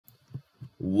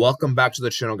Welcome back to the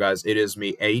channel, guys. It is me,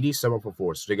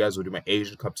 8744. So today, guys, we'll do my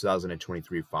Asian Cup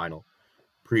 2023 final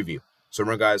preview. So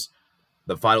remember, guys,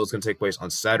 the final is going to take place on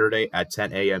Saturday at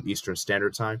 10 a.m. Eastern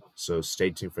Standard Time. So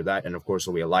stay tuned for that. And, of course,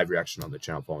 there'll be a live reaction on the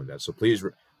channel following that. So please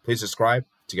subscribe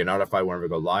to get notified whenever we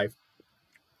go live.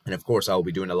 And, of course, I will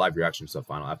be doing a live reaction to the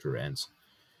final after it ends.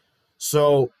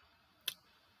 So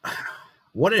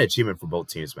what an achievement for both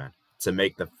teams, man, to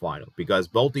make the final. Because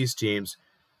both these teams,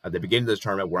 at the beginning of this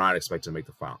tournament, we're not expected to make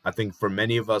the final. I think for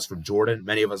many of us, for Jordan,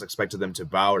 many of us expected them to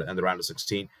bow and the round of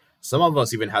 16. Some of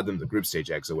us even had them the group stage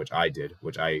exit, which I did,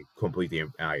 which I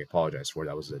apologize for.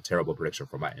 That was a terrible prediction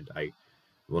from my end. I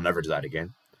will never do that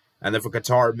again. And then for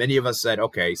Qatar, many of us said,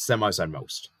 okay, semis at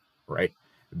most, right?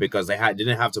 Because they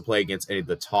didn't have to play against any of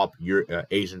the top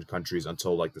Asian countries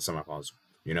until like the semifinals,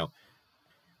 you know.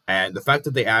 And the fact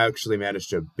that they actually managed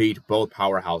to beat both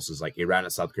powerhouses like Iran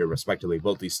and South Korea, respectively,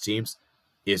 both these teams,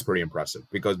 is pretty impressive,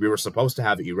 because we were supposed to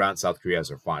have Iran, South Korea as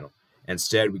our final.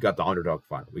 Instead, we got the underdog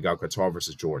final. We got Qatar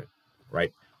versus Jordan,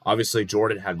 right? Obviously,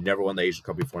 Jordan have never won the Asian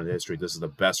Cup before in their history. This is the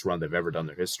best run they've ever done in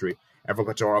their history. And for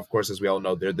Qatar, of course, as we all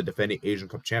know, they're the defending Asian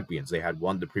Cup champions. They had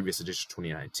won the previous edition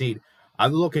 2019.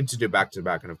 I'm looking to do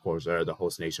back-to-back, and of course, they're the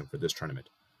host nation for this tournament.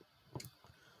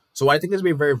 So what I think is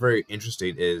going to be very, very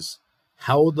interesting is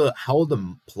how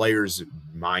the players'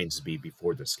 minds be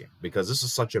before this game, because this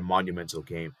is such a monumental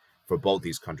game for both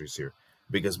these countries here,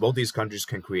 because both these countries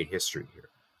can create history here.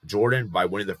 Jordan, by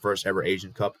winning the first ever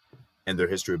Asian Cup, and their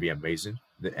history would be amazing.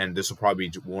 And this will probably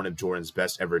be one of Jordan's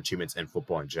best ever achievements in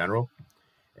football in general.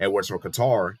 And whereas for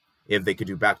Qatar, if they could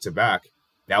do back-to-back,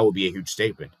 that would be a huge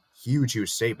statement. Huge, huge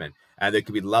statement. And they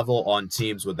could be level on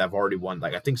teams that have already won.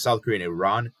 Like, I think South Korea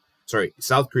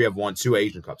have won 2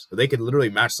 Asian Cups. They could literally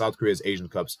match South Korea's Asian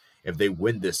Cups if they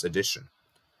win this edition.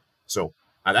 So,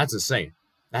 that's insane.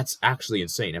 That's actually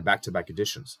insane, and back-to-back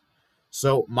editions.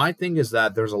 So my thing is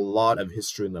that there's a lot of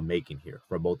history in the making here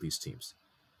for both these teams.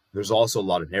 There's also a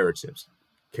lot of narratives.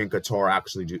 Can Qatar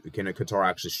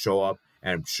actually show up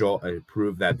and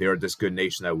prove that they're this good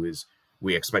nation that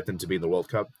we expect them to be in the World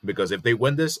Cup? Because if they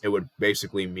win this, it would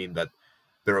basically mean that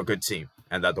they're a good team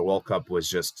and that the World Cup was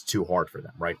just too hard for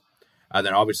them, right? And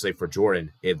then obviously for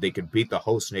Jordan, if they could beat the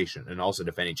host nation and also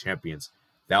defending champions,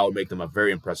 that would make them a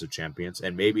very impressive champions,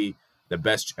 and maybe the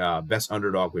best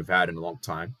underdog we've had in a long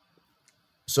time.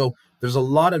 So there's a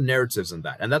lot of narratives in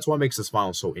that. And that's what makes this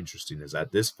final so interesting, is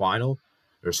that this final,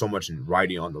 there's so much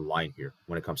writing on the line here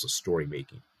when it comes to story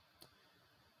making.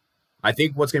 I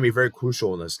think what's going to be very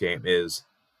crucial in this game is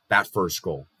that first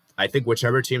goal. I think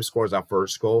whichever team scores that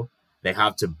first goal, they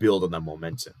have to build on that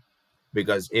momentum.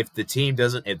 Because if the team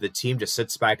just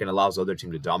sits back and allows the other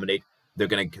team to dominate, they're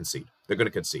going to concede. They're going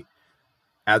to concede.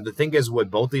 And the thing is, with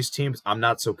both these teams, I'm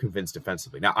not so convinced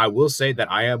defensively. Now, I will say that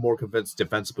I am more convinced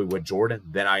defensively with Jordan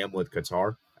than I am with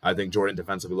Qatar. I think Jordan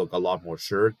defensively look a lot more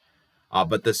sure.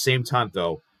 But at the same time,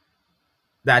 though,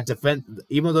 that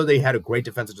even though they had a great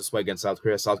defensive display against South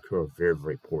Korea were very,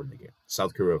 very poor in the game.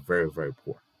 South Korea were very, very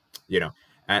poor. You know,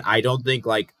 and I don't think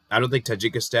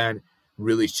Tajikistan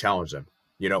really challenged them.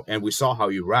 You know, and we saw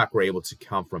how Iraq were able to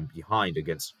come from behind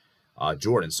against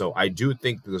Jordan. So I do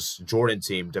think this Jordan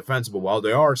team, defensively, while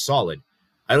they are solid,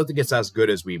 I don't think it's as good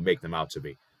as we make them out to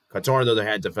be. Qatar, on the other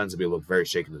hand, defensively look very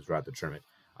shaken throughout the tournament.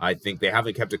 I think they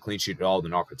haven't kept a clean sheet at all in the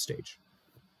knockout stage.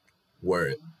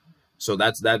 So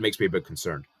that makes me a bit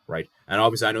concerned, right? And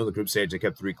obviously, I know the group stage they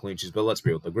kept 3 clean sheets, but let's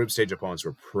be real, the group stage opponents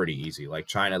were pretty easy. Like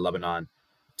China, Lebanon,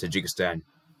 Tajikistan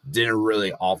didn't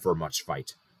really offer much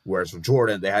fight. Whereas for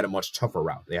Jordan, they had a much tougher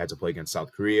route. They had to play against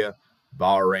South Korea,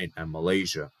 Bahrain, and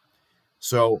Malaysia.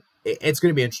 So it's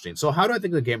going to be interesting. So how do I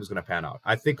think the game is going to pan out?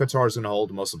 I think Qatar is going to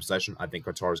hold most of possession. I think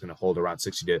Qatar is going to hold around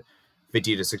 50 to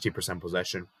 60%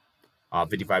 possession,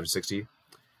 55 to 60.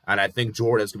 And I think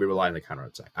Jordan is going to be relying on the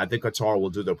counterattack. I think Qatar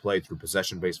will do their play through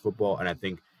possession-based football, and I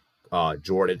think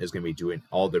Jordan is going to be doing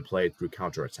all their play through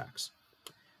counterattacks.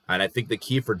 And I think the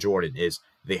key for Jordan is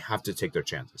they have to take their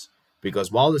chances.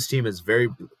 Because while this team is very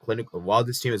clinical, while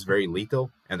this team is very lethal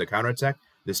and the counterattack,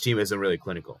 this team isn't really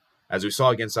clinical. As we saw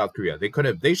against South Korea,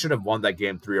 they should have won that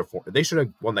game 3 or 4. They should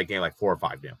have won that game like 4 or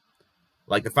 5-0.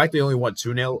 Like the fact they only won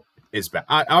 2-0 is bad.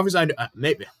 Obviously,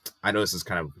 I know this is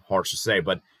kind of harsh to say,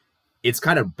 but it's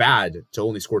kind of bad to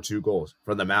only score 2 goals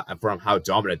from how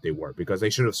dominant they were, because they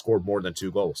should have scored more than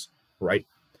 2 goals, right?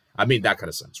 I mean that kind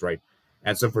of sense, right?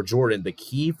 And so for Jordan, the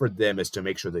key for them is to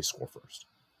make sure they score first,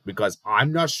 because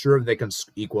I'm not sure if they can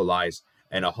equalize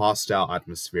in a hostile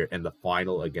atmosphere in the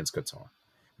final against Qatar.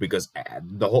 Because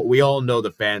we all know the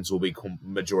fans will be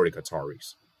majority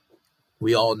Qataris.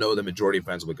 We all know the majority of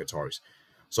fans will be Qataris.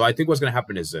 So I think what's going to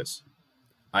happen is this.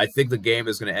 I think the game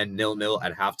is going to end 0-0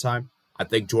 at halftime. I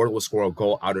think Jordan will score a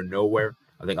goal out of nowhere.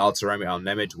 I think Al-Taremi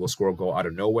Al-Nemeth will score a goal out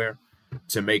of nowhere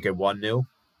to make it 1-0.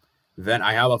 Then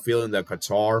I have a feeling that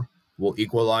Qatar will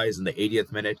equalize in the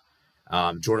 80th minute.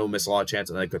 Jordan will miss a lot of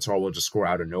chances, and then Qatar will just score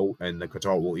out of no, and then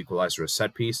Qatar will equalize through a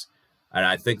set piece. And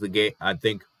I think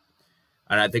Qatar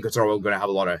will going to have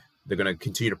a lot of. They're going to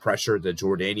continue to pressure the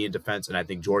Jordanian defense, and I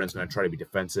think Jordan's going to try to be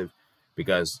defensive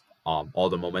because all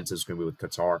the momentum is going to be with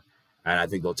Qatar, and I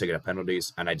think they'll take it at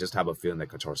penalties. And I just have a feeling that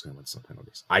Qatar's going to win some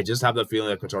penalties. I just have the feeling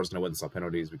that Qatar's going to win some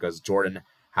penalties because Jordan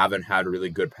haven't had a really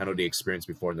good penalty experience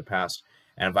before in the past.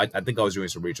 And I think I was doing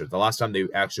some research. The last time they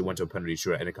actually went to a penalty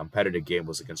shootout in a competitive game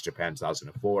was against Japan in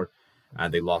 2004,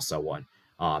 and they lost that one.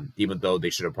 Even though they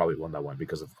should have probably won that one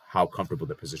because of how comfortable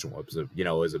their position was. You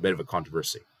know, it was a bit of a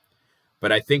controversy.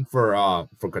 But I think for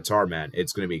Qatar, man,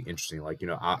 it's going to be interesting. Like, you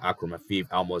know, Akram Afif,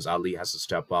 Almoz Ali has to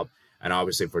step up. And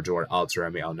obviously for Jordan,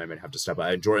 Al-Taremi Al-Nemeth have to step up.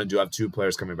 And Jordan do have 2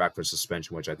 players coming back for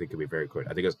suspension, which I think could be very good.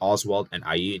 I think it's Oswald and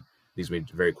Aid. These will be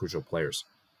very crucial players.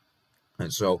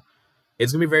 And so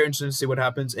it's going to be very interesting to see what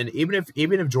happens. And even if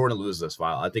Jordan loses this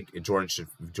file, I think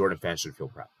Jordan fans should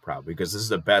feel proud because this is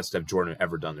the best that Jordan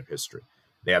ever done in their history.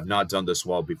 They have not done this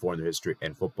well before in their history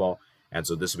in football. And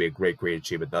so this will be a great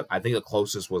achievement. I think the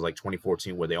closest was like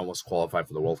 2014 where they almost qualified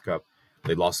for the World Cup.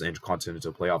 They lost the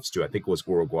Intercontinental playoffs too. I think it was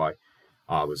Uruguay.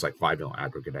 It was like 5-0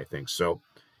 aggregate, I think. So,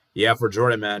 yeah, for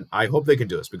Jordan, man, I hope they can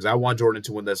do this because I want Jordan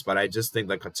to win this. But I just think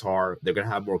that Qatar, they're going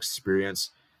to have more experience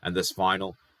in this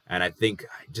final. And I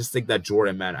just think that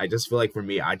Jordan, man, I just feel like for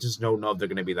me, I just don't know if they're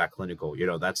going to be that clinical. You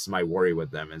know, that's my worry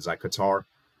with them is that Qatar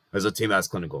is a team that's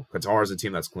clinical. Qatar is a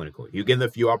team that's clinical. You give them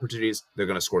a few opportunities, they're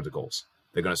going to score the goals.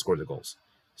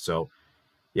 So,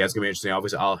 yeah, it's going to be interesting.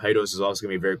 Obviously, Al-Haydos is also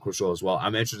going to be very crucial as well.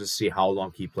 I'm interested to see how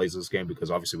long he plays this game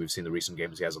because obviously we've seen the recent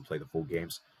games. He hasn't played the full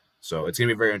games. So, it's going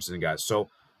to be very interesting, guys. So,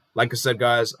 like I said,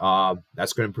 guys,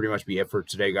 that's going to pretty much be it for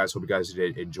today, guys. Hope you guys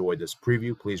did enjoy this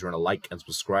preview. Please run a like and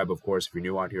subscribe, of course, if you're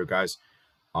new out here, guys.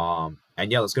 And,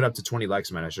 yeah, let's get up to 20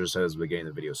 likes, man. I should have said this at the beginning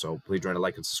of the video. So, please run a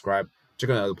like and subscribe. Check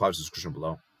out the other platforms in the description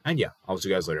below. And, yeah, I'll see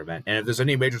you guys later, man. And if there's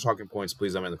any major talking points,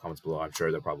 please let me know in the comments below. I'm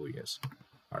sure there probably is.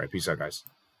 All right, peace out, guys.